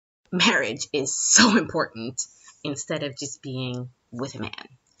marriage is so important instead of just being with a man.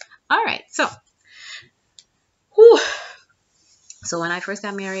 All right, so whew. So when I first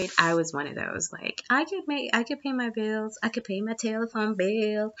got married, I was one of those, like, I could pay my bills, I could pay my telephone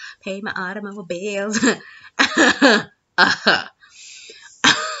bill, pay my automobile bills.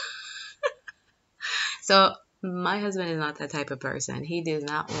 So my husband is not that type of person. He does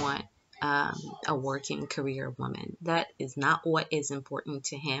not want a working career woman. That is not what is important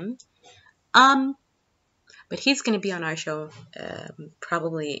to him. But he's going to be on our show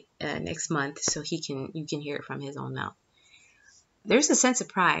probably next month, so you can hear it from his own mouth. There's a sense of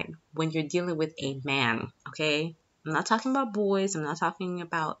pride when you're dealing with a man, okay? I'm not talking about boys. I'm not talking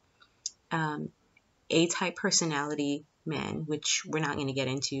about A-type personality men, which we're not going to get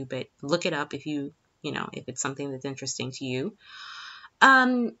into, but look it up if if it's something that's interesting to you.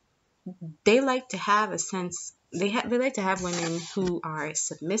 They like to have a sense, they like to have women who are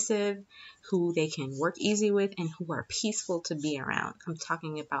submissive, who they can work easy with, and who are peaceful to be around. I'm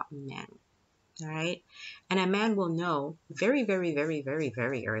talking about men. All right. And a man will know very, very, very, very,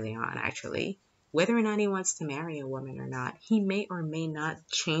 very early on, actually, whether or not he wants to marry a woman or not. He may or may not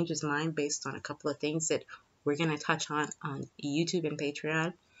change his mind based on a couple of things that we're going to touch on YouTube and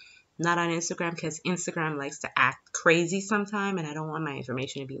Patreon. Not on Instagram, because Instagram likes to act crazy sometime, and I don't want my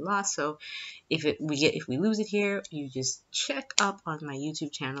information to be lost. So if we lose it here, you just check up on my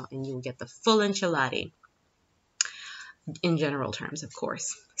YouTube channel and you'll get the full enchilada in general terms, of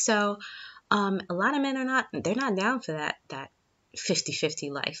course. So a lot of men they're not down for that 50-50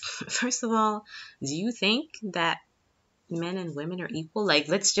 life. First of all, do you think that men and women are equal? Like,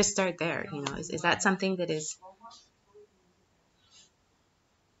 let's just start there. Is that something that is...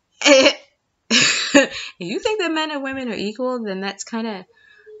 If you think that men and women are equal, then that's kind of...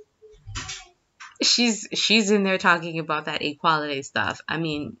 She's in there talking about that equality stuff. I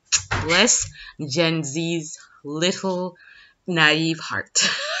mean, bless Gen Z's little naive heart.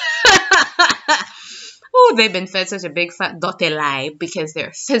 Oh, they've been fed such a big fat dote lie because there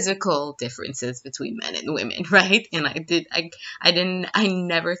are physical differences between men and women, right? And I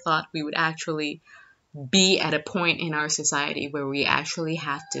never thought we would actually be at a point in our society where we actually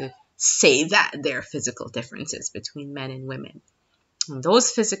have to say that there are physical differences between men and women. And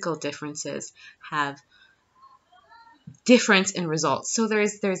those physical differences have difference in results. So there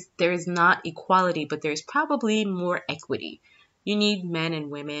is not equality, but there's probably more equity. You need men and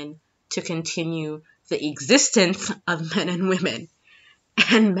women to continue the existence of men and women.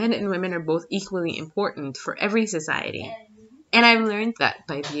 And men and women are both equally important for every society. And I've learned that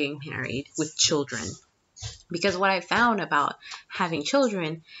by being married with children. Because what I found about having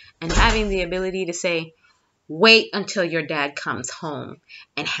children and having the ability to say, wait until your dad comes home,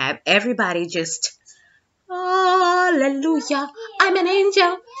 and have everybody just, hallelujah, I'm an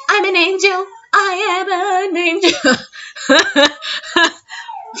angel, I'm an angel, I am an angel.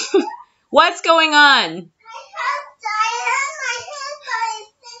 What's going on?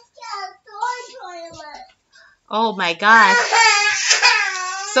 Oh my gosh.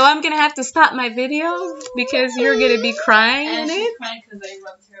 So I'm going to have to stop my video because you're going to be crying in it? She's crying because I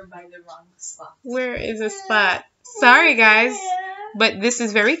rubbed her by the wrong spot. Where is the spot? Sorry, guys, but this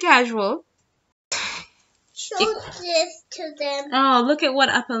is very casual. Show this to them. Oh, look at what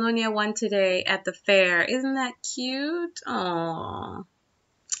Apollonia won today at the fair. Isn't that cute? Oh.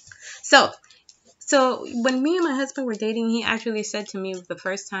 So when me and my husband were dating, he actually said to me the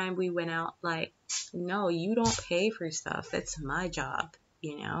first time we went out, like, no, you don't pay for stuff. That's my job.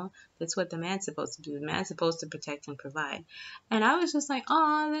 That's what the man's supposed to do. The man's supposed to protect and provide. And I was just like,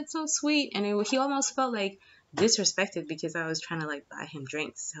 oh, that's so sweet. And he almost felt like disrespected because I was trying to like buy him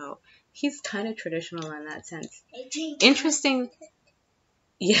drinks. So he's kind of traditional in that sense. Interesting.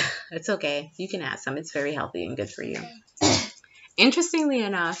 Yeah, it's okay. You can have some. It's very healthy and good for you. Interestingly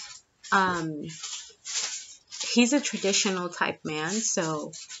enough, he's a traditional type man.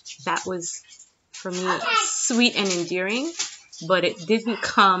 So that was, for me, sweet and endearing. But it didn't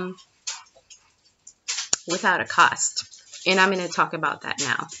come without a cost. And I'm going to talk about that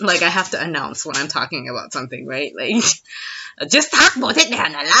now. Like, I have to announce when I'm talking about something, right? Like, just talk about it now,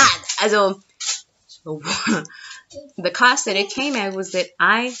 a lot. The cost that it came at was that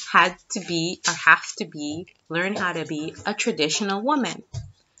I had to learn how to be a traditional woman.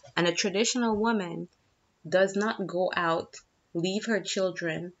 And a traditional woman does not go out, leave her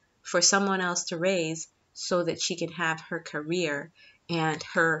children for someone else to raise so that she can have her career and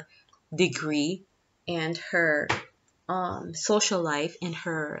her degree and her social life and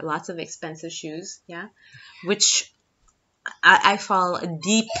her lots of expensive shoes, yeah, which I fall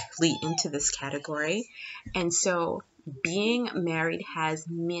deeply into this category. And so being married has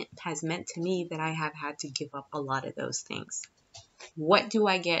meant to me that I have had to give up a lot of those things. What do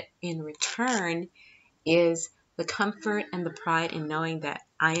I get in return is the comfort and the pride in knowing that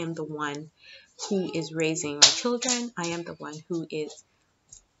I am the one who is raising my children. I am the one who is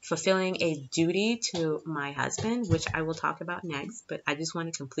fulfilling a duty to my husband, which I will talk about next. But I just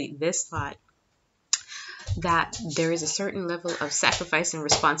want to complete this thought that there is a certain level of sacrifice and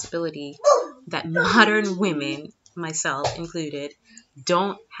responsibility that modern women, myself included,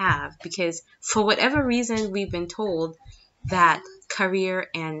 don't have, because for whatever reason we've been told that career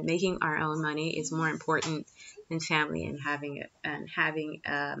and making our own money is more important than family and having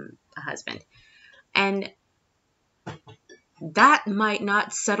a husband. And that might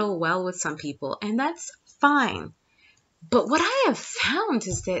not settle well with some people, and that's fine. But what I have found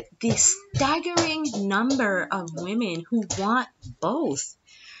is that the staggering number of women who want both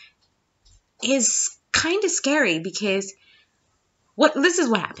is kind of scary, because this is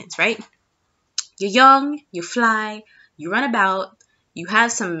what happens, right? You're young, you fly, you run about, you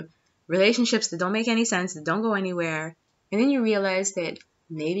have some relationships that don't make any sense, that don't go anywhere, and then you realize that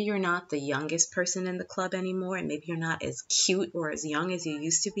maybe you're not the youngest person in the club anymore, and maybe you're not as cute or as young as you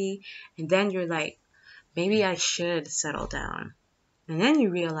used to be, and then you're like, maybe I should settle down. And then you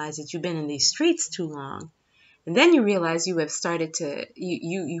realize that you've been in these streets too long. And then you realize you have started to,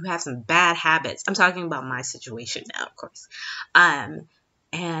 you have some bad habits. I'm talking about my situation now, of course. And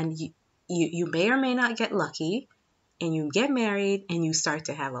you may or may not get lucky, and you get married, and you start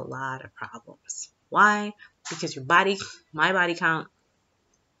to have a lot of problems. Why? Because my body count,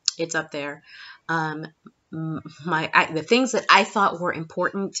 it's up there. The things that I thought were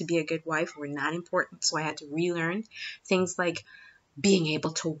important to be a good wife were not important, so I had to relearn things like being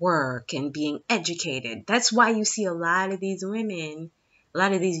able to work and being educated. That's why you see a lot of these women, a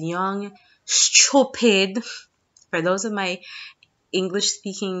lot of these young, stupid, for those of my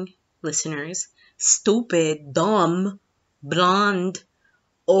English-speaking listeners, stupid, dumb, blonde,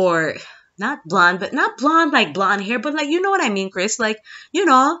 or not blonde, but not blonde like blonde hair, but like, you know what I mean, Chris? Like,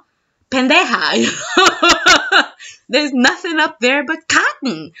 pendeja. There's nothing up there but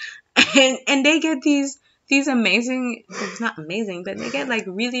cotton. And they get these amazing, it's not amazing, but they get like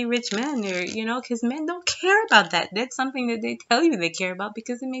really rich men, or, because men don't care about that. That's something that they tell you they care about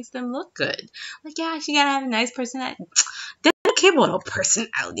because it makes them look good. Like, yeah, she gotta have a nice personality. They don't care about no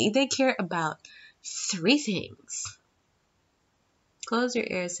personality. They care about 3 things. Close your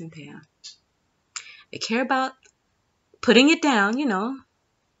ears, Cynthia. They care about putting it down,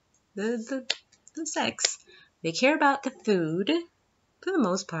 the sex. They care about the food, for the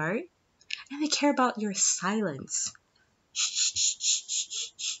most part. And they care about your silence.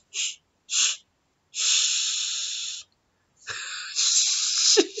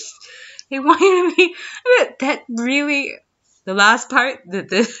 They want you to be, that really, the last part,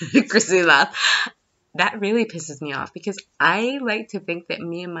 the Chrissy laugh, that really pisses me off, because I like to think that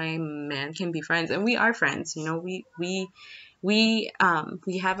me and my man can be friends, and we are friends. We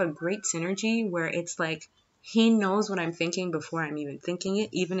have a great synergy where it's like he knows what I'm thinking before I'm even thinking it,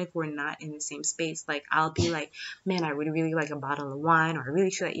 even if we're not in the same space. Like, I'll be like, man, I would really like a bottle of wine, or I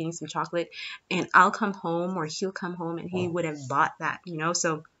really feel like eating some chocolate, and I'll come home, or he'll come home, and he would have bought that,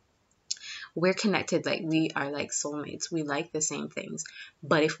 so we're connected. Like, we are like soulmates. We like the same things.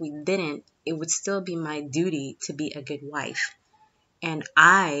 But if we didn't, it would still be my duty to be a good wife. And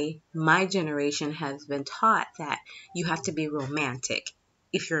my generation has been taught that you have to be romantic.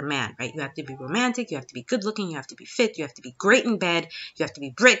 If you're a man, right? You have to be romantic. You have to be good looking. You have to be fit. You have to be great in bed. You have to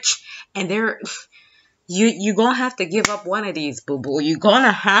be rich. And you're going to have to give up one of these, boo-boo. You're going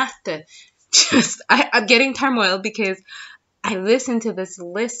to have to I'm getting turmoil because I listened to this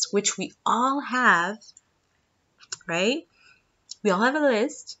list, which we all have, right? We all have a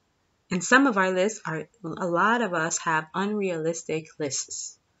list. And some of our lists a lot of us have unrealistic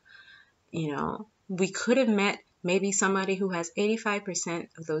lists. We could have met maybe somebody who has 85%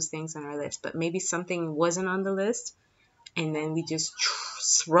 of those things on our list, but maybe something wasn't on the list. And then we just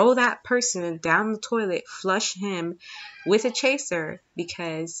throw that person down the toilet, flush him with a chaser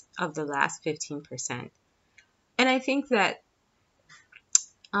because of the last 15%. And I think that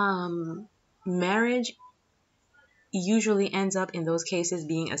marriage usually ends up in those cases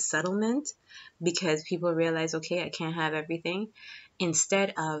being a settlement, because people realize, okay, I can't have everything,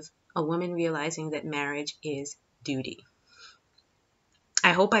 instead of a woman realizing that marriage is duty.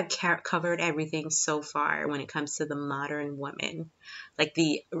 I hope I've covered everything so far when it comes to the modern woman, like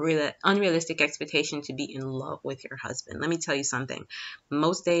the unrealistic expectation to be in love with your husband. Let me tell you something.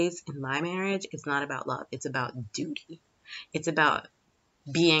 Most days in my marriage, it's not about love. It's about duty. It's about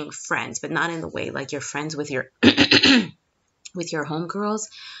being friends, but not in the way like you're friends with your with your homegirls.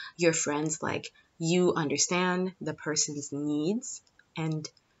 You're friends like you understand the person's needs, and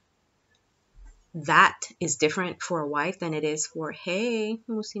that is different for a wife than it is for, hey,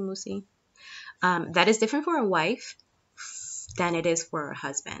 Moosey. That is different for a wife than it is for a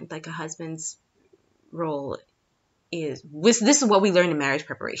husband. Like a husband's role this is what we learned in marriage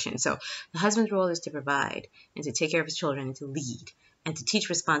preparation. So the husband's role is to provide and to take care of his children and to lead and to teach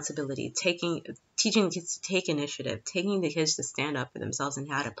responsibility, teaching the kids to take initiative, taking the kids to stand up for themselves and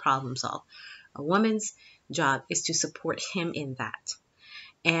how to problem solve. A woman's job is to support him in that.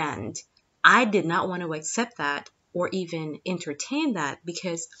 And I did not want to accept that or even entertain that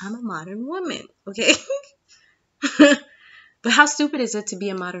because I'm a modern woman, okay? But how stupid is it to be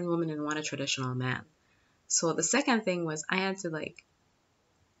a modern woman and want a traditional man? So the second thing was I had to like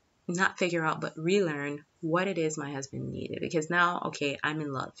not figure out but relearn what it is my husband needed, because now, okay, I'm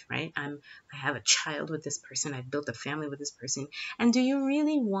in love, right? I have a child with this person. I've built a family with this person. And do you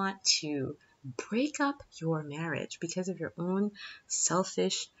really want to break up your marriage because of your own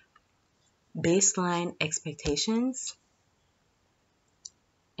selfish baseline expectations?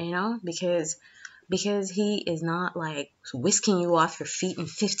 You know, because he is not like whisking you off your feet and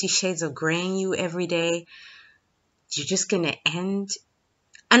 50 shades of graying you every day. You're just gonna end.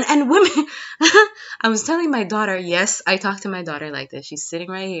 And women, I was telling my daughter, yes, I talk to my daughter like this. She's sitting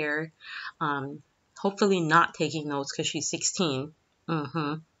right here, hopefully not taking notes because she's 16.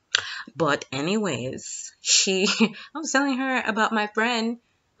 But anyways, I was telling her about my friend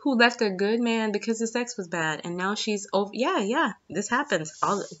who left a good man because the sex was bad, and now she's over. Yeah, this happens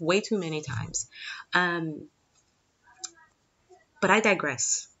way too many times. But I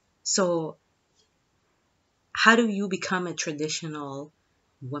digress. So how do you become a traditional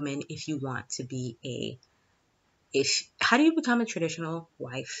woman if you want to be how do you become a traditional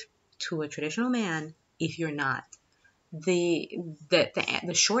wife to a traditional man if you're not? The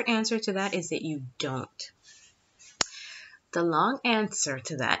short answer to that is that you don't. The long answer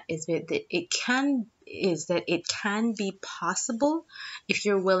to that is that it can be possible if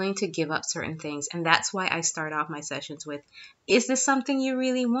you're willing to give up certain things. And that's why I start off my sessions with, is this something you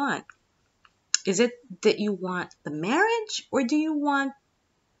really want? Is it that you want the marriage, or do you want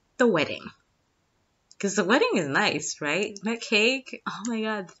the wedding? Because the wedding is nice, right? That cake, oh my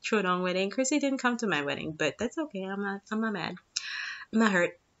god, the Trodon wedding. Chrissy didn't come to my wedding, but that's okay. I'm not mad. I'm not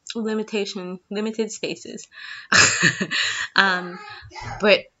hurt. Limited spaces.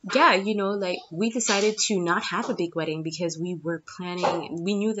 But yeah, you know, like we decided to not have a big wedding because we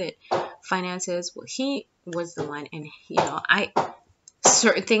knew that finances, well, he was the one, and you know,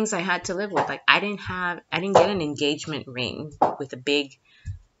 certain things I had to live with. Like I didn't get an engagement ring with a big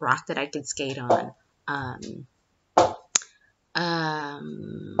rock that I could skate on.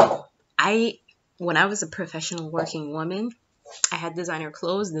 When I was a professional working woman, I had designer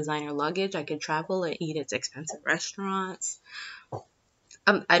clothes, designer luggage. I could travel and eat at expensive restaurants.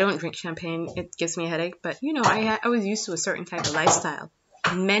 I don't drink champagne. It gives me a headache. But, you know, I was used to a certain type of lifestyle.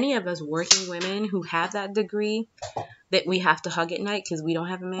 Many of us working women who have that degree that we have to hug at night because we don't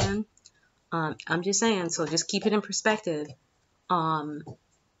have a man. I'm just saying, so just keep it in perspective.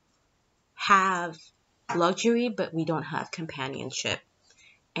 Have luxury, but we don't have companionship.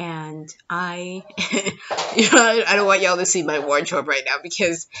 And I don't want y'all to see my wardrobe right now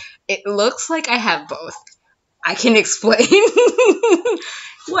because it looks like I have both. I can explain.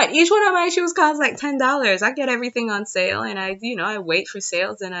 What? Each one of my shoes costs like $10. I get everything on sale, and I wait for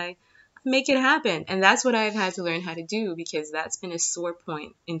sales and I make it happen. And that's what I've had to learn how to do, because that's been a sore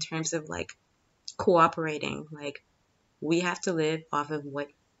point in terms of like cooperating. Like we have to live off of what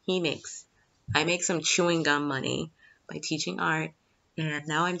he makes. I make some chewing gum money by teaching art. And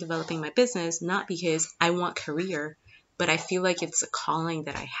now I'm developing my business, not because I want career, but I feel like it's a calling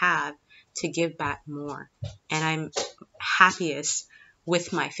that I have to give back more. And I'm happiest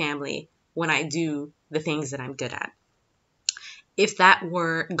with my family when I do the things that I'm good at. If that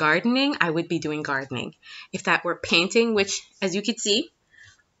were gardening, I would be doing gardening. If that were painting, which as you can see,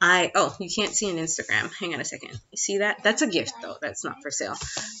 you can't see on Instagram. Hang on a second. You see that? That's a gift though. That's not for sale.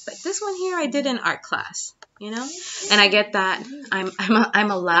 But this one here, I did in art class, you know? And I get that.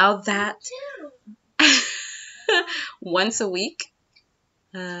 I'm allowed that once a week.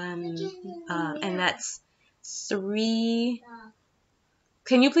 And that's 3.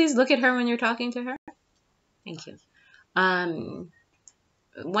 Can you please look at her when you're talking to her? Thank you.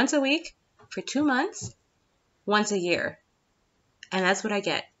 Once a week for 2 months, once a year. And that's what I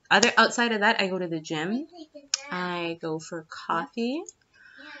get. Outside of that, I go to the gym. I go for coffee.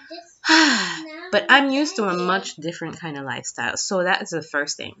 But I'm used to a much different kind of lifestyle. So that is the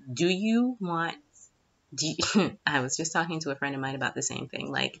first thing. I was just talking to a friend of mine about the same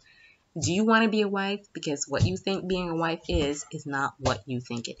thing. Like, do you want to be a wife? Because what you think being a wife is not what you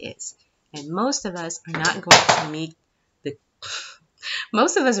think it is. And most of us are not going to meet a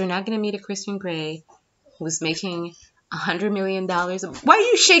Christian Grey who's making $100 million. Why are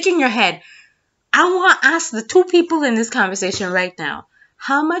you shaking your head? I want to ask the two people in this conversation right now.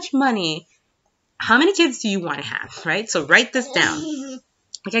 How many kids do you want to have, right? So write this down. I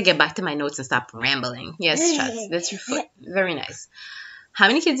gotta get back to my notes and stop rambling. Yes, Chuds, that's your foot. Very nice. How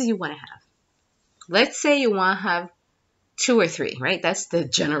many kids do you want to have? Let's say you want to have 2 or 3, right? That's the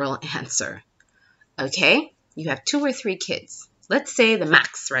general answer. Okay? You have 2 or 3 kids. Let's say the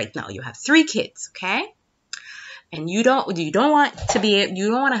max right now. You have 3 kids, okay? And you don't want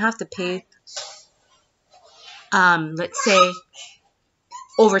to have to pay let's say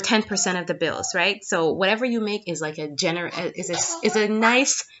over 10% of the bills, right? So whatever you make is like is a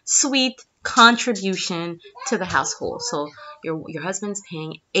nice sweet contribution to the household. So your husband's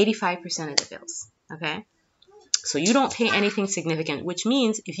paying 85% of the bills, okay? So you don't pay anything significant, which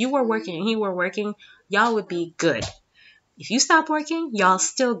means if you were working and he were working, y'all would be good. If you stop working, y'all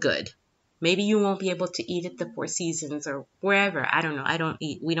still good. Maybe you won't be able to eat at the Four Seasons or wherever. I don't know.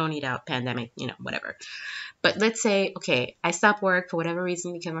 We don't eat out, pandemic, whatever. But let's say, okay, I stop work for whatever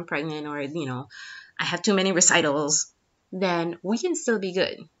reason because I'm pregnant or, I have too many recitals. Then we can still be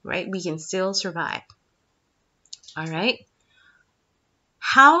good, right? We can still survive. All right?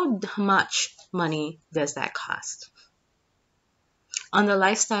 How much money does that cost on the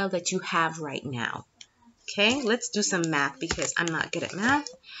lifestyle that you have right now? Okay, let's do some math because I'm not good at math.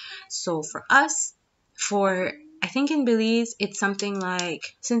 So for us, I think in Belize, it's something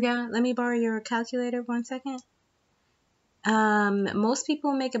like, Cynthia, let me borrow your calculator 1 second. Most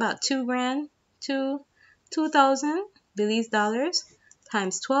people make about $2,000 to 2,000 Belize dollars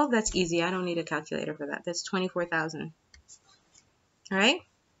times 12. That's easy. I don't need a calculator for that. That's 24,000. All right,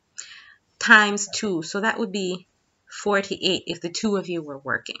 times 2. So that would be 48 if the 2 of you were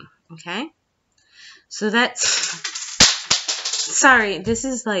working. Okay, so that's sorry, this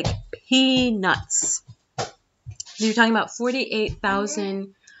is like peanuts. You're talking about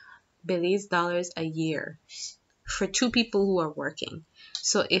 48,000 Belize dollars a year for 2 people who are working.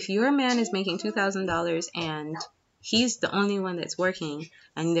 So if your man is making $2,000 and he's the only one that's working,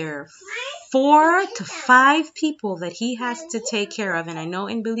 and there are 4 to 5 people that he has to take care of, and I know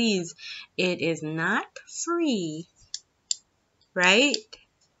in Belize it is not free, right?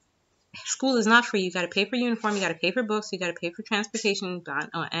 School is not free. You got to pay for uniform, you got to pay for books, you got to pay for transportation, and.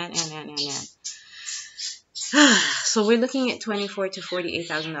 So we're looking at $24,000 to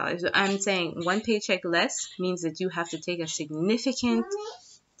 $48,000. I'm saying 1 paycheck less means that you have to take a significant.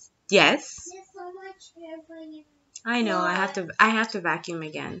 Yes. I know. I have to vacuum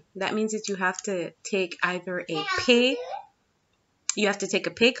again. That means that you have to take either you have to take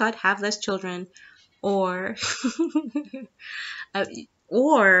a pay cut, have less children, or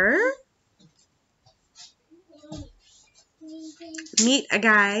or meet a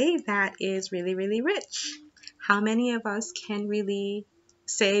guy that is really, really rich. How many of us can really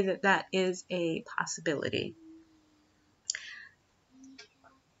say that that is a possibility?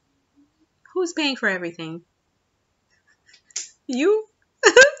 Who's paying for everything? You?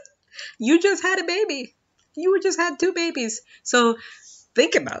 You just had a baby. You just had 2 babies. So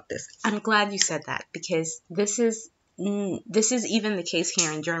think about this. I'm glad you said that because this is even the case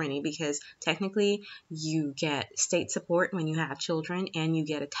here in Germany, because technically you get state support when you have children and you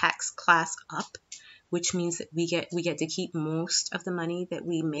get a tax class up, which means that we get to keep most of the money that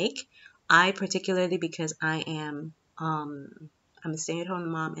we make. I particularly, because I am I'm a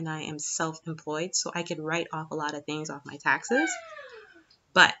stay-at-home mom and I am self-employed, so I could write off a lot of things off my taxes.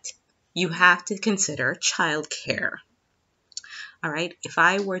 But you have to consider childcare. All right, if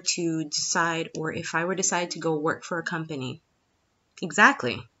I were to decide to go work for a company,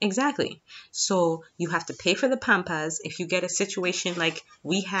 exactly. So you have to pay for the pampas. If you get a situation like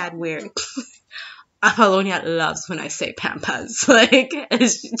we had where Apollonia loves when I say pampas, like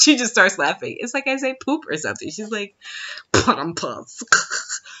she just starts laughing. It's like I say poop or something. She's like, pampas.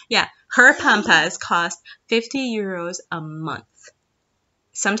 Yeah, her pampas cost 50 euros a month,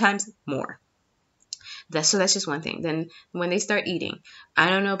 sometimes more. So that's just one thing. Then when they start eating, I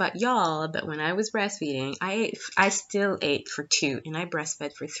don't know about y'all, but when I was breastfeeding, I still ate for 2, and I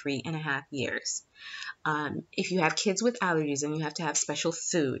breastfed for 3.5 years. If you have kids with allergies and you have to have special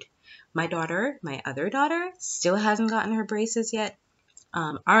food, my other daughter, still hasn't gotten her braces yet.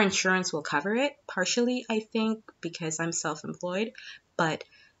 Our insurance will cover it partially, I think, because I'm self-employed. But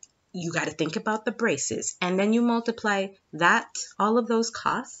you got to think about the braces, and then you multiply that, all of those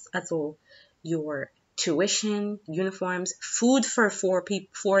costs, that's all your tuition, uniforms, food for 4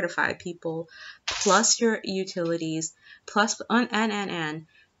 to 5 people, plus your utilities, plus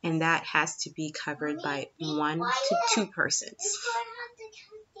and that has to be covered by 1 to 2 persons.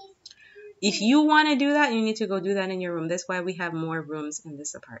 If you want to do that, you need to go do that in your room. That's why we have more rooms in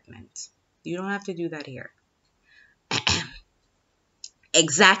this apartment. You don't have to do that here.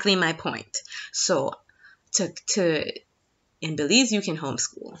 Exactly my point. So in Belize you can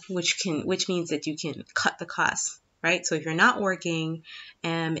homeschool, which means that you can cut the costs, right? So if you're not working,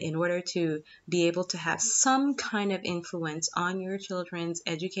 in order to be able to have some kind of influence on your children's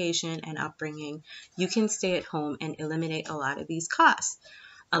education and upbringing, you can stay at home and eliminate a lot of these costs.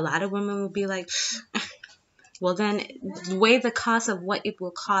 A lot of women will be like, well, then weigh the cost of what it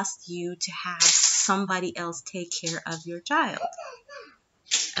will cost you to have somebody else take care of your child.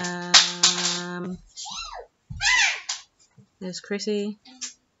 There's Chrissy.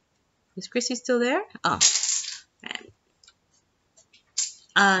 Is Chrissy still there? Oh.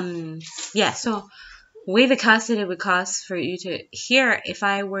 Yeah, so weigh the cost that it would cost for you to here. If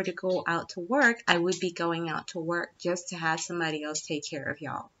I were to go out to work, I would be going out to work just to have somebody else take care of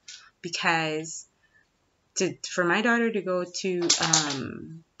y'all. Because for my daughter to go to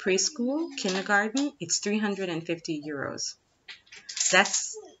preschool, kindergarten, it's 350 euros.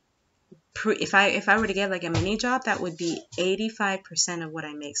 That's if I were to get like a mini job, that would be 85% of what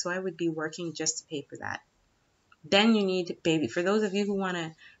I make. So I would be working just to pay for that. Then you need baby. For those of you who want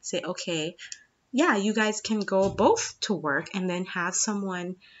to say, okay, yeah, you guys can go both to work and then have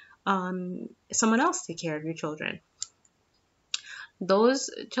someone else take care of your children. Those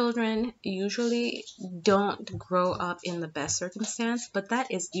children usually don't grow up in the best circumstance, but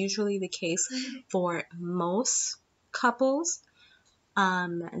that is usually the case for most couples.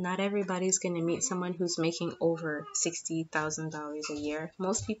 Not everybody's going to meet someone who's making over $60,000 a year.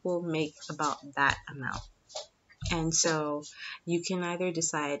 Most people make about that amount. And so you can either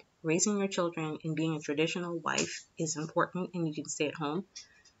decide raising your children and being a traditional wife is important and you can stay at home.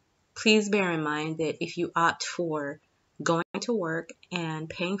 Please bear in mind that if you opt for going to work and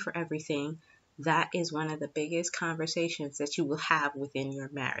paying for everything, that is one of the biggest conversations that you will have within your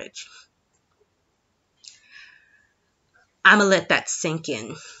marriage. I'm going to let that sink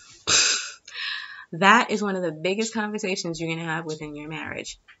in. That is one of the biggest conversations you're going to have within your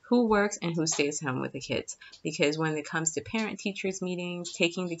marriage. Who works and who stays home with the kids? Because when it comes to parent-teachers meetings,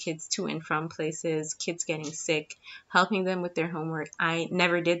 taking the kids to and from places, kids getting sick, helping them with their homework, I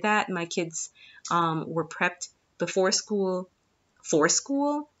never did that. My kids were prepped before school, for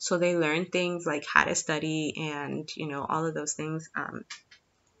school, so they learned things like how to study and, all of those things.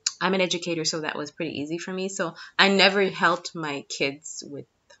 I'm an educator, so that was pretty easy for me. So I never helped my kids with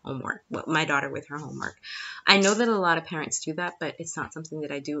homework, my daughter with her homework. I know that a lot of parents do that, but it's not something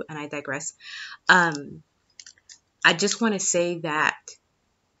that I do, and I digress. I just want to say that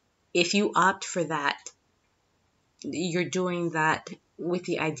if you opt for that, you're doing that with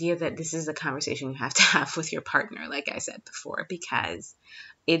the idea that this is a conversation you have to have with your partner, like I said before, because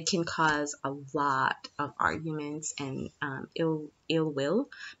it can cause a lot of arguments and ill will,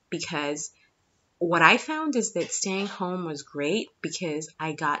 because what I found is that staying home was great because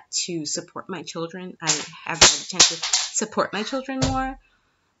I got to support my children. I have had a chance to support my children more,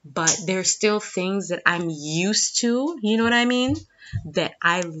 but there's still things that I'm used to, you know what I mean, that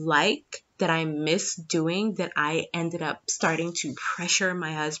I like, that I miss doing, that I ended up starting to pressure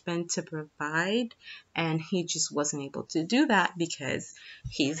my husband to provide, and he just wasn't able to do that because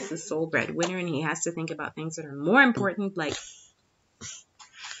he's the sole breadwinner and he has to think about things that are more important, like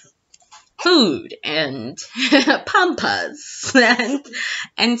food and pampas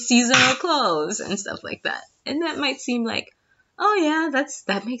and seasonal clothes and stuff like that. And that might seem like, oh yeah,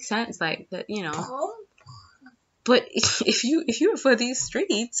 that makes sense, like that, But if you're for these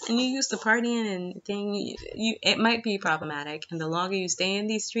streets and you used to partying and thing, it might be problematic. And the longer you stay in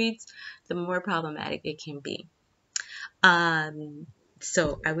these streets, the more problematic it can be.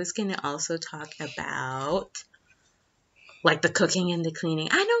 So I was gonna also talk about like the cooking and the cleaning.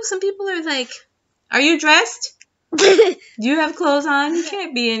 I know some people are like, are you dressed? Do you have clothes on? You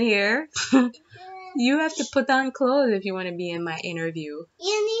can't be in here. You have to put on clothes if you want to be in my interview.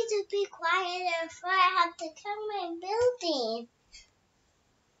 You need to be quiet before I have to come my building.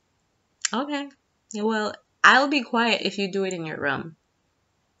 Okay. Well, I'll be quiet if you do it in your room.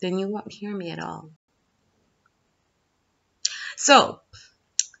 Then you won't hear me at all. So,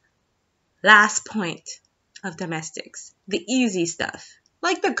 last point of domestics. The easy stuff,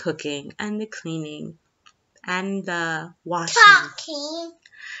 like the cooking and the cleaning and the washing. Talking.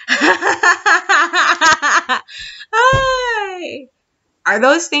 Ay. Are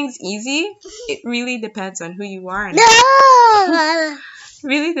those things easy? It really depends on who you are and No.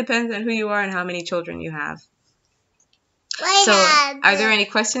 really depends on who you are and how many children you have. My So, dad. are there any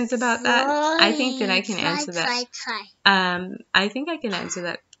questions about that? I think that I can Try, answer that. try. I think I can answer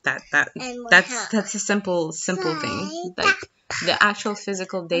that. And That's a simple thing. Like the actual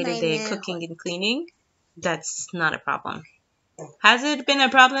physical day-to-day cooking and cleaning, that's not a problem. Has it been a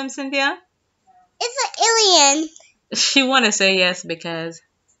problem, Cynthia? It's an alien. She want to say yes because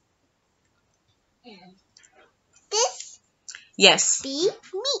This yes. be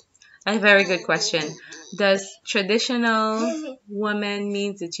me. A very good question. Does traditional woman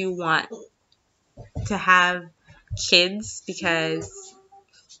means that you want to have kids? Because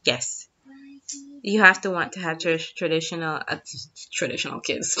yes, you have to want to have traditional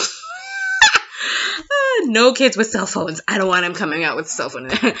kids. No kids with cell phones. I don't want them coming out with cell phone.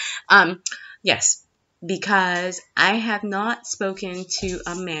 Yes, because I have not spoken to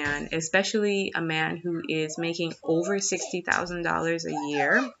a man, especially a man who is making over $60,000 a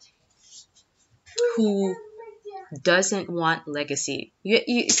year, who doesn't want legacy.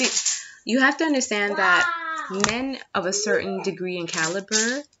 You see, you have to understand that men of a certain degree and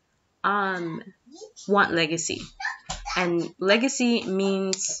caliber want legacy, and legacy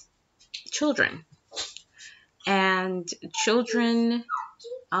means children, and children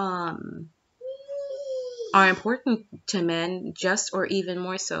are important to men just or even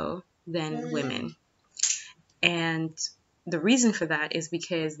more so than women. And the reason for that is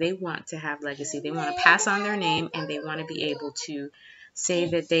because they want to have legacy. They want to pass on their name, and they want to be able to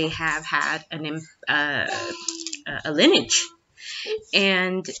say that they have had a lineage.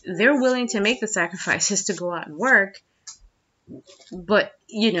 And they're willing to make the sacrifices to go out and work. But,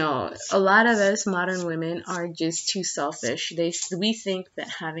 you know, a lot of us modern women are just too selfish. We think that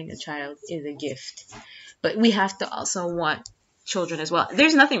having a child is a gift. But we have to also want children as well.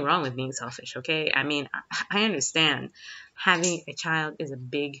 There's nothing wrong with being selfish, okay? I mean, I understand having a child is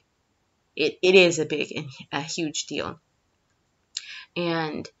it is a big and a huge deal.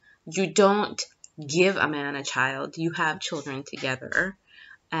 And you don't give a man a child. You have children together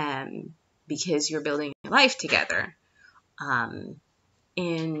because you're building your life together. I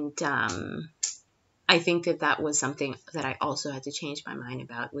think that was something that I also had to change my mind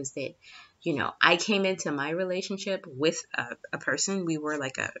about, was that, you know, I came into my relationship with a person. We were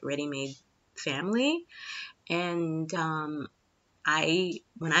like a ready-made family. And when I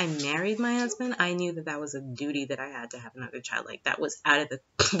married my husband, I knew that was a duty that I had to have another child. Like that was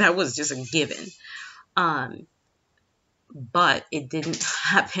that was just a given. But it didn't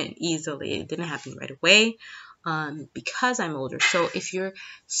happen easily. It didn't happen right away. Because I'm older. So if you're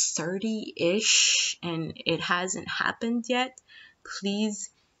 30-ish and it hasn't happened yet, please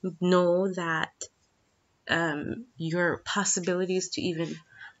know that your possibilities to even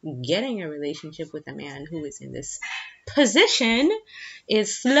getting a relationship with a man who is in this position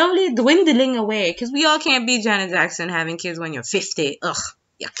is slowly dwindling away. Because we all can't be Janet Jackson having kids when you're 50. Ugh,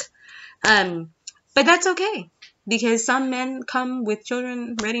 yuck. But that's okay, because some men come with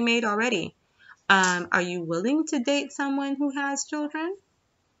children ready-made already. Are you willing to date someone who has children?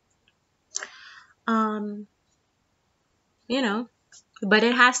 You know, but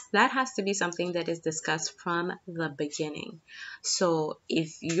that has to be something that is discussed from the beginning. So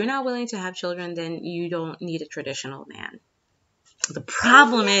if you're not willing to have children, then you don't need a traditional man. The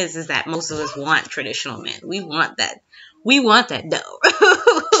problem is that most of us want traditional men. We want that. We want that dough.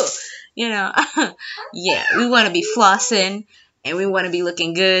 You know, yeah, we want to be flossing and we want to be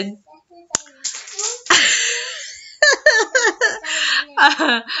looking good.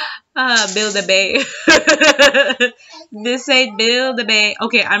 Build a bay. This ain't build a bay.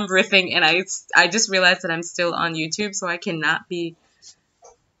 Okay, I'm riffing, and I just realized that I'm still on YouTube, so I cannot be.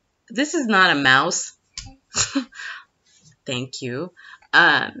 This is not a mouse. Thank you.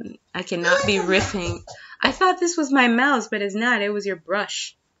 I cannot be riffing. I thought this was my mouse, but it's not. It was your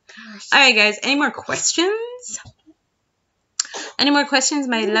brush. All right, guys. Any more questions? Any more questions,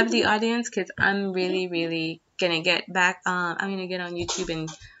 my lovely audience? Because I'm really, really gonna get back. I'm gonna get on YouTube and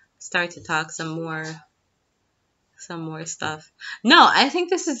start to talk some more stuff. No, I think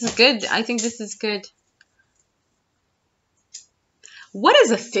this is good. I think this is good. What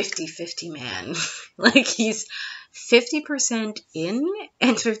is a 50-50 man? Like he's 50% in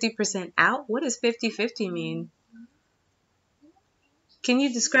and 50% out? What does 50-50 mean? Can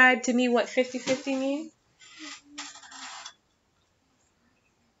you describe to me what 50-50 means?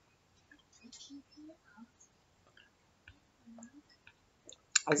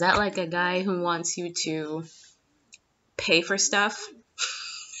 Is that like a guy who wants you to pay for stuff?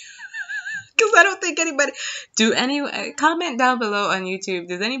 Because I don't think anybody comment down below on YouTube.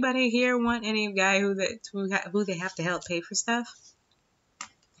 Does anybody here want any guy who they have to help pay for stuff?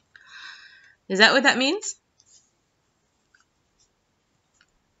 Is that what that means?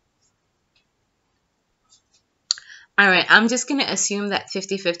 All right, I'm just going to assume that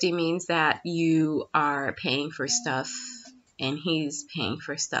 50-50 means that you are paying for stuff and he's paying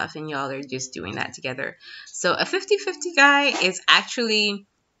for stuff and y'all are just doing that together. So a 50-50 guy is actually,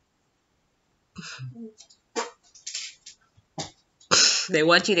 they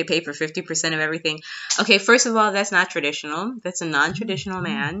want you to pay for 50% of everything. Okay, first of all, that's not traditional. That's a non-traditional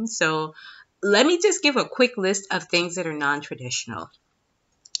man. So let me just give a quick list of things that are non-traditional.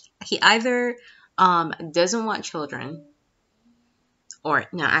 He either doesn't want children, or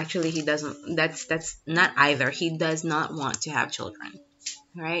no, actually he doesn't. That's not either. He does not want to have children.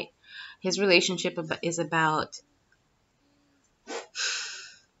 Right? His relationship is about,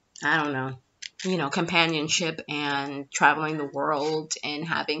 I don't know, companionship and traveling the world and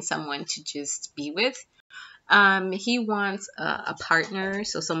having someone to just be with. He wants a partner,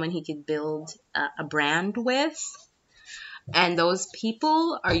 so someone he could build a brand with. And those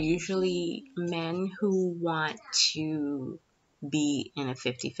people are usually men who want to be in a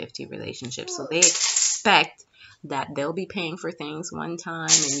 50-50 relationship. So they expect that they'll be paying for things one time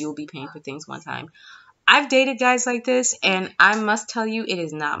and you'll be paying for things one time. I've dated guys like this, and I must tell you, it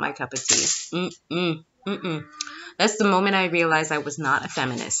is not my cup of tea. That's the moment I realized I was not a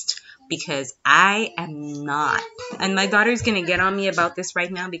feminist, because I am not. And my daughter's gonna get on me about this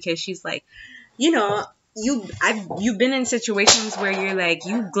right now, because she's like, you've been in situations where you're like,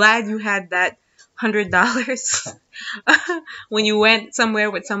 you glad you had that $100 when you went somewhere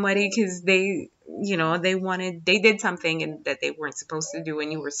with somebody because they did something and that they weren't supposed to do,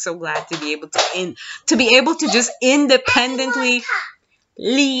 and you were so glad to be able to just independently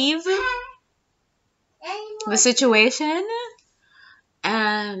leave the situation.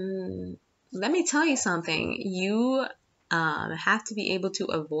 And let me tell you something, you have to be able to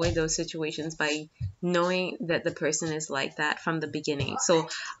avoid those situations by knowing that the person is like that from the beginning. So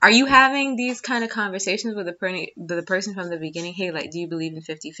are you having these kind of conversations with the person from the beginning? Hey, like, do you believe in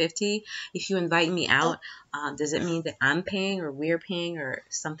 50-50? If you invite me out, does it mean that I'm paying or we're paying or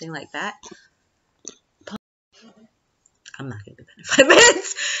something like that? I'm not going to do that in 5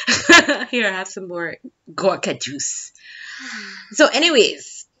 minutes. Here, I have some more guaca juice. So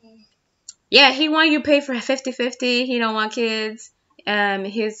anyways, yeah, he want you to pay for 50-50. He don't want kids.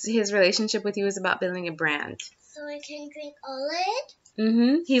 His relationship with you is about building a brand. So I can drink all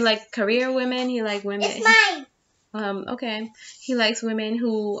it? He likes career women. He likes women. It's mine. Okay. He likes women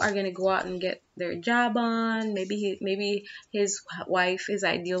who are gonna go out and get their job on. Maybe his wife, his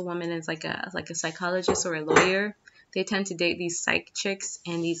ideal woman, is like a psychologist or a lawyer. They tend to date these psych chicks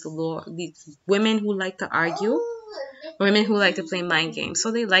and these women who like to argue, women who like to play mind games.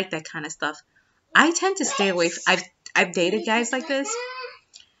 So they like that kind of stuff. I tend to stay away. I've dated guys like this.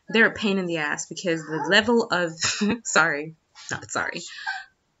 They're a pain in the ass, because the level of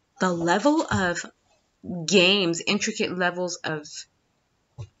the level of games, intricate levels of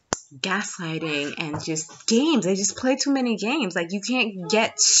gaslighting and just games. They just play too many games. Like, you can't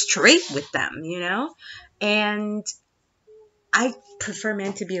get straight with them, And I prefer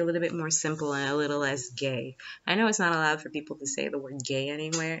men to be a little bit more simple and a little less gay. I know it's not allowed for people to say the word gay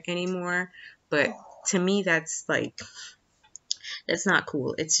anymore, but to me that's not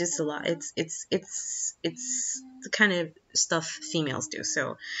cool. It's just a lot. It's the kind of stuff females do.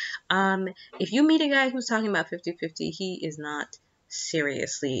 So, if you meet a guy who's talking about 50-50, he is not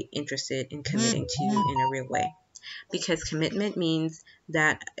seriously interested in committing to you in a real way, because commitment means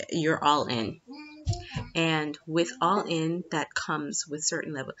that you're all in. And with all in, that comes with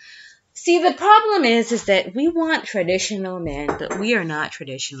certain level. See, the problem is that we want traditional men, but we are not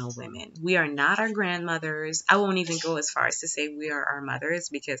traditional women. We are not our grandmothers. I won't even go as far as to say we are our mothers,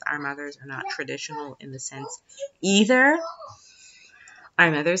 because our mothers are not traditional in the sense either.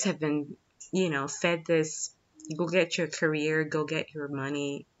 Our mothers have been, fed this, go get your career, go get your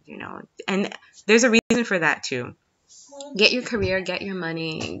money, and there's a reason for that too. Get your career, get your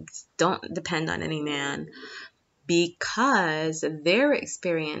money, don't depend on any man, because their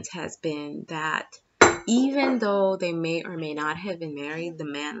experience has been that even though they may or may not have been married, the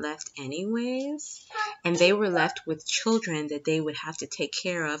man left anyways, and they were left with children that they would have to take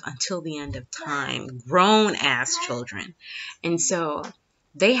care of until the end of time, grown-ass children. And so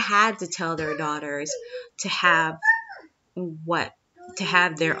they had to tell their daughters to have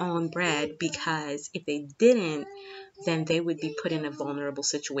their own bread, because if they didn't, then they would be put in a vulnerable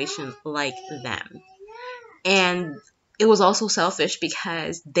situation like them. And it was also selfish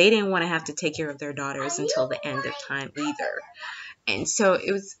because they didn't want to have to take care of their daughters until the end of time either. And so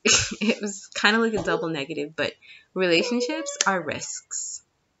it was it was kind of like a double negative, but relationships are risks.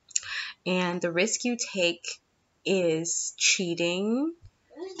 And the risk you take is cheating,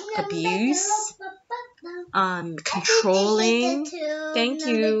 abuse, controlling,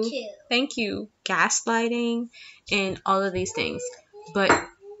 thank you, gaslighting, and all of these things. But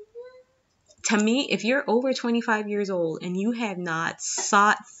to me, if you're over 25 years old and you have not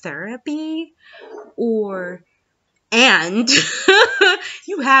sought therapy, and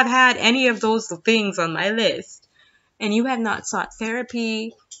you have had any of those things on my list, and you have not sought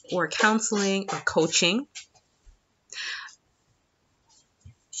therapy or counseling or coaching,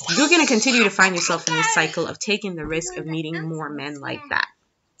 you're going to continue to find yourself in this cycle of taking the risk of meeting more men like that.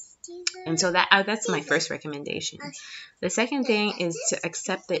 And so that's my first recommendation. The second thing is to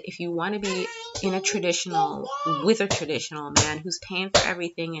accept that if you want to be with a traditional man who's paying for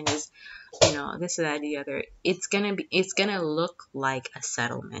everything and is, this, that, the other, it's gonna look like a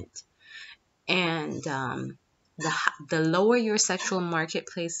settlement. And the lower your sexual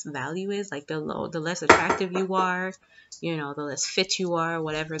marketplace value is, like the less attractive you are, the less fit you are,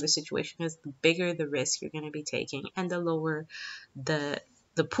 whatever the situation is, the bigger the risk you're going to be taking, and the lower the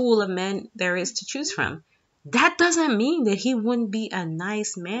pool of men there is to choose from. That doesn't mean that he wouldn't be a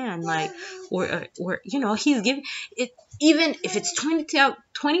nice man, or he's giving it, even if it's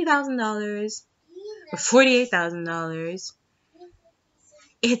 $20,000 or $48,000.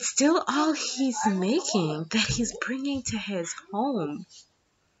 It's still all he's making that he's bringing to his home.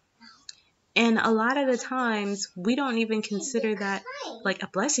 And a lot of the times, we don't even consider that like a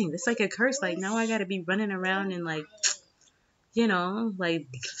blessing. It's like a curse. Like, now I got to be running around and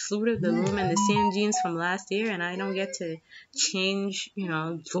Fruit of the Loom and the same jeans from last year, and I don't get to change,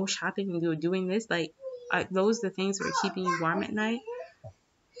 go shopping and doing this. Like, are those the things that are keeping you warm at night?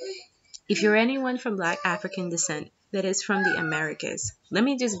 If you're anyone from Black African descent that is from the Americas, let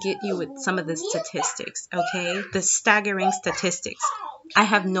me just get you with some of the statistics, okay? The staggering statistics. I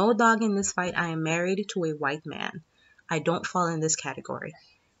have no dog in this fight. I am married to a white man. I don't fall in this category.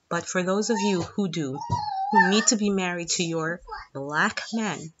 But for those of you who do, who need to be married to your Black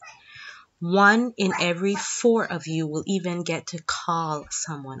men, 1 in every 4 of you will even get to call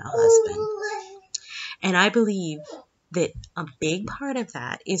someone a husband. And I believe that a big part of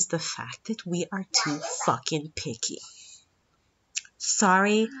that is the fact that we are too fucking picky.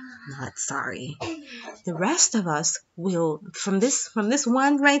 Sorry, not sorry. The rest of us will, from this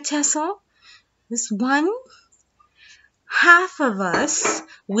one, right, Tessa? This one, half of us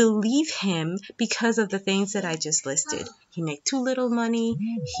will leave him because of the things that I just listed. He make too little money.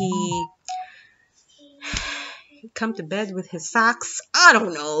 He come to bed with his socks. I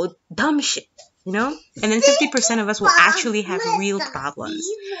don't know, dumb shit. And then 50% of us will actually have real problems.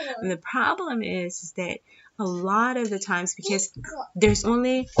 And the problem is that a lot of the times, because there's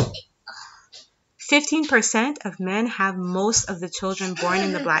only 15% of men have most of the children born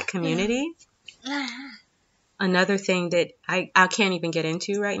in the Black community. Another thing that I can't even get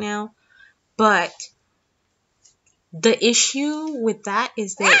into right now. But the issue with that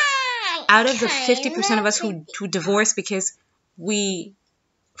is that out of the 50% of us who divorce because we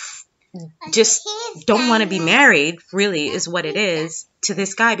just don't want to be married, really is what it is, to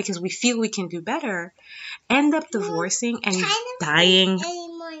this guy because we feel we can do better, end up divorcing and dying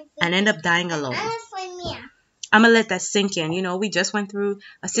alone. I'm gonna let that sink in. We just went through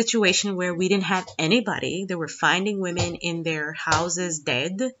a situation where we didn't have anybody. They were finding women in their houses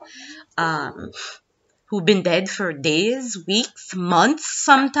dead, who've been dead for days, weeks, months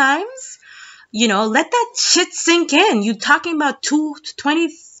sometimes. Let that shit sink in. You talking about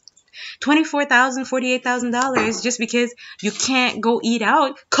 $24,000, $48,000 just because you can't go eat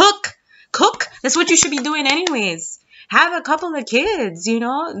out. Cook. That's what you should be doing anyways. Have a couple of kids,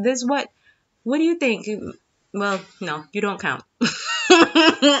 what do you think? Well, no, you don't count.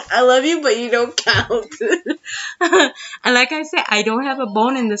 I love you, but you don't count. And like I said, I don't have a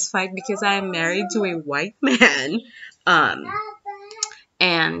bone in this fight because I am married to a white man.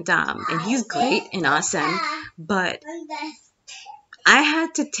 And he's great and awesome, but I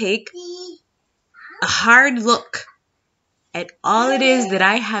had to take a hard look at all it is that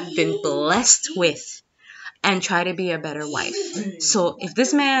I have been blessed with and try to be a better wife. So if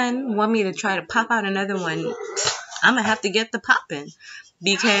this man want me to try to pop out another one, I'm going to have to get the popping,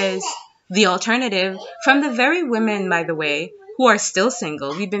 because the alternative from the very women, by the way, who are still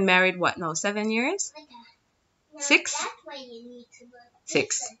single, we've been married, 7 years? 6?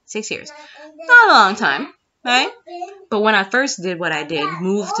 6 years. Not a long time. right? But when I first did what I did,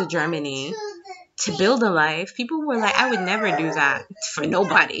 moved to Germany to build a life, people were like, I would never do that for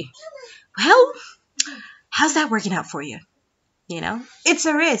nobody. Well, how's that working out for you? You know, it's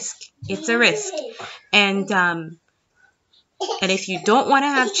a risk. It's a risk. And if you don't want to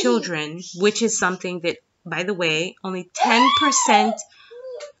have children, which is something that, by the way, only 10%,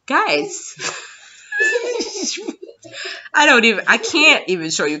 guys, I can't even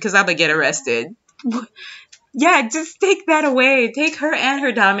show you because I'm going to get arrested. Yeah, just take that away. Take her and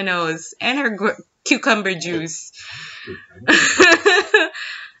her Dominoes and her cucumber juice.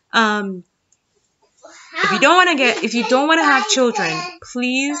 If you don't want to have children,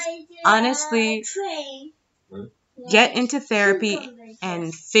 please, honestly, get into therapy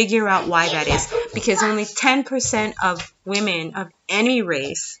and figure out why that is. Because only 10% of women of any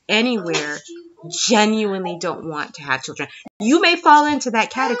race, anywhere, genuinely don't want to have children. You may fall into that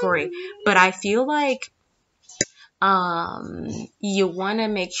category, but I feel like you want to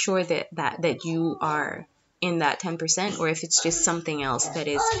make sure that you are in that 10%, or if it's just something else that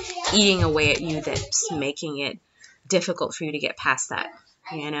is eating away at you that's making it difficult for you to get past that,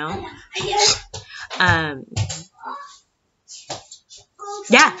 you know?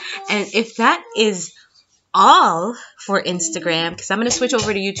 Yeah, and if that is all for Instagram, because I'm going to switch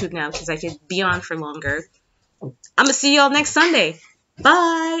over to YouTube now because I could be on for longer. I'm going to see y'all next Sunday.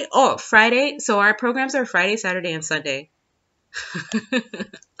 Bye. Oh, Friday. So our programs are Friday, Saturday, and Sunday.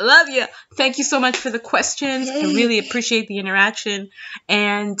 Love you. Thank you so much for the questions. I really appreciate the interaction.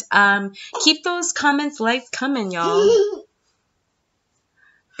 And keep those comments, likes coming, y'all.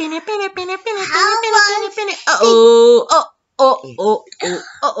 Uh-oh.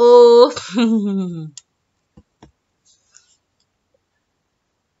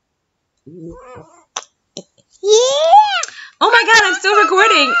 Oh my God, I'm still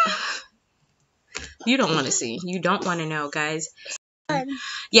recording. You don't want to see. You don't want to know, guys.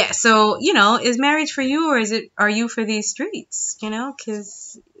 Yeah, so, you know, is marriage for you, or are you for these streets? You know,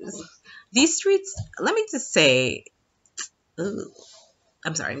 because these streets, let me just say,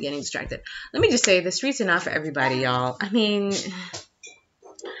 I'm sorry, I'm getting distracted. Let me just say, the streets are not for everybody, y'all. I mean,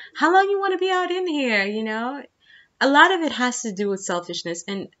 how long you want to be out in here, you know? A lot of it has to do with selfishness,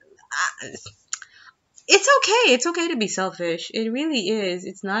 and it's okay. It's okay to be selfish. It really is.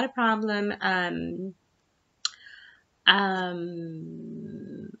 It's not a problem.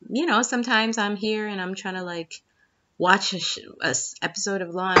 You know, sometimes I'm here and I'm trying to like watch a episode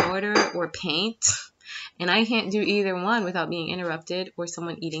of Law and Order or paint, and I can't do either one without being interrupted or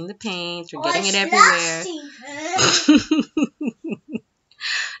someone eating the paint or getting it everywhere.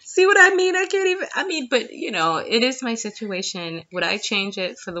 See what I mean? But you know, it is my situation. Would I change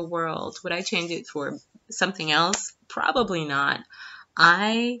it for the world? Would I change it for something else? Probably not.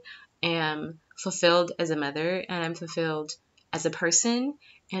 I am fulfilled as a mother, and I'm fulfilled as a person,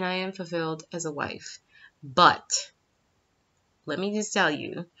 and I am fulfilled as a wife. But let me just tell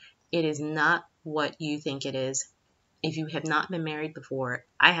you, it is not what you think it is. If you have not been married before,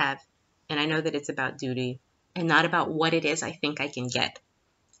 I have, and I know that it's about duty and not about what it is I think I can get.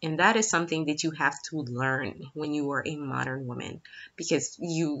 And that is something that you have to learn when you are a modern woman, because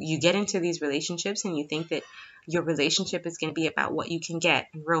you get into these relationships and you think that your relationship is going to be about what you can get,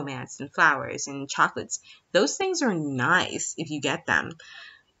 and romance and flowers and chocolates. Those things are nice if you get them.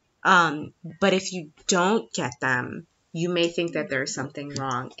 But if you don't get them, you may think that there's something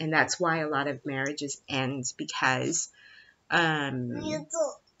wrong. And that's why a lot of marriages end, because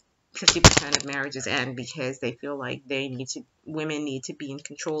 50% of marriages end because they feel like women need to be in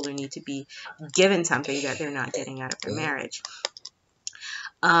control or need to be given something that they're not getting out of their marriage.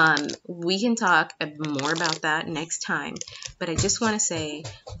 We can talk more about that next time, but I just want to say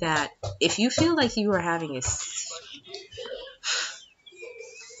that if you feel like you are having a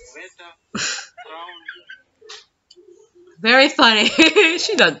very funny,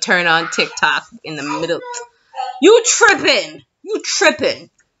 she done turn on TikTok in the middle. You tripping.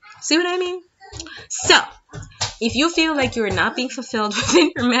 See what I mean? So, if you feel like you're not being fulfilled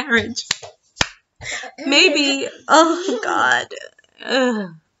within your marriage, maybe, oh God,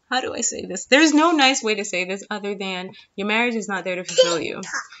 how do I say this? There's no nice way to say this other than your marriage is not there to fulfill you.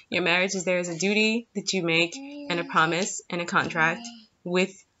 Your marriage is there as a duty that you make and a promise and a contract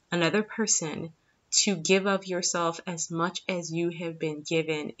with another person to give of yourself as much as you have been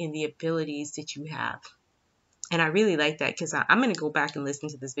given in the abilities that you have. And I really like that, because I'm going to go back and listen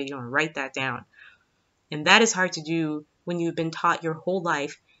to this video and write that down. And that is hard to do when you've been taught your whole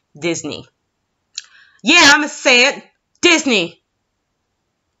life Disney. Yeah, I'm going to say it. Disney.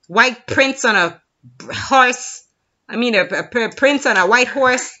 White prince on a horse. A prince on a white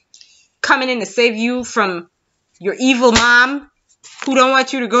horse coming in to save you from Your evil mom who don't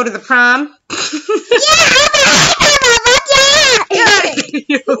want you to go to the prom.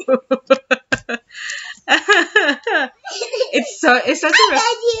 It's such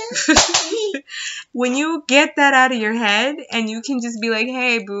a when you get that out of your head and you can just be like,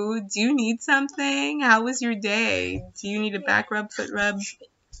 hey boo, do you need something? How was your day? Do you need a back rub, foot rub?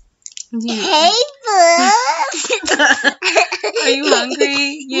 Hey, boo. Are you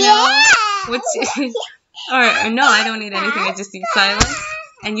hungry? You know? Or no, I don't need anything. I just need silence.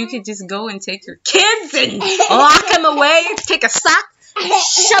 And you could just go and take your kids and lock them away, take a sock,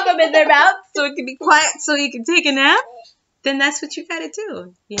 shove them in their mouth so it can be quiet so you can take a nap. Then that's what you gotta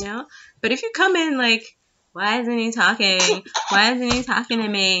do, you know? But if you come in like, why isn't he talking? Why isn't he talking to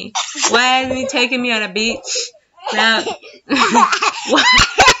me? Why isn't he taking me on a beach? Now, why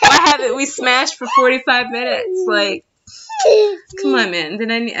haven't we smashed for 45 minutes? Like, come on, man. Then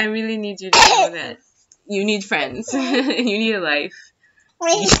I really need you to know that you need friends. You need a life.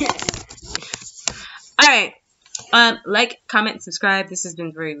 Alright. Like, comment, subscribe. This has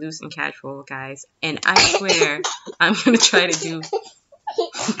been very loose and casual, guys. And I swear I'm going to try to do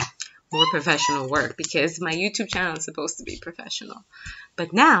more professional work because my YouTube channel is supposed to be professional.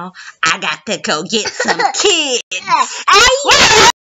 But now I got to go get some kids.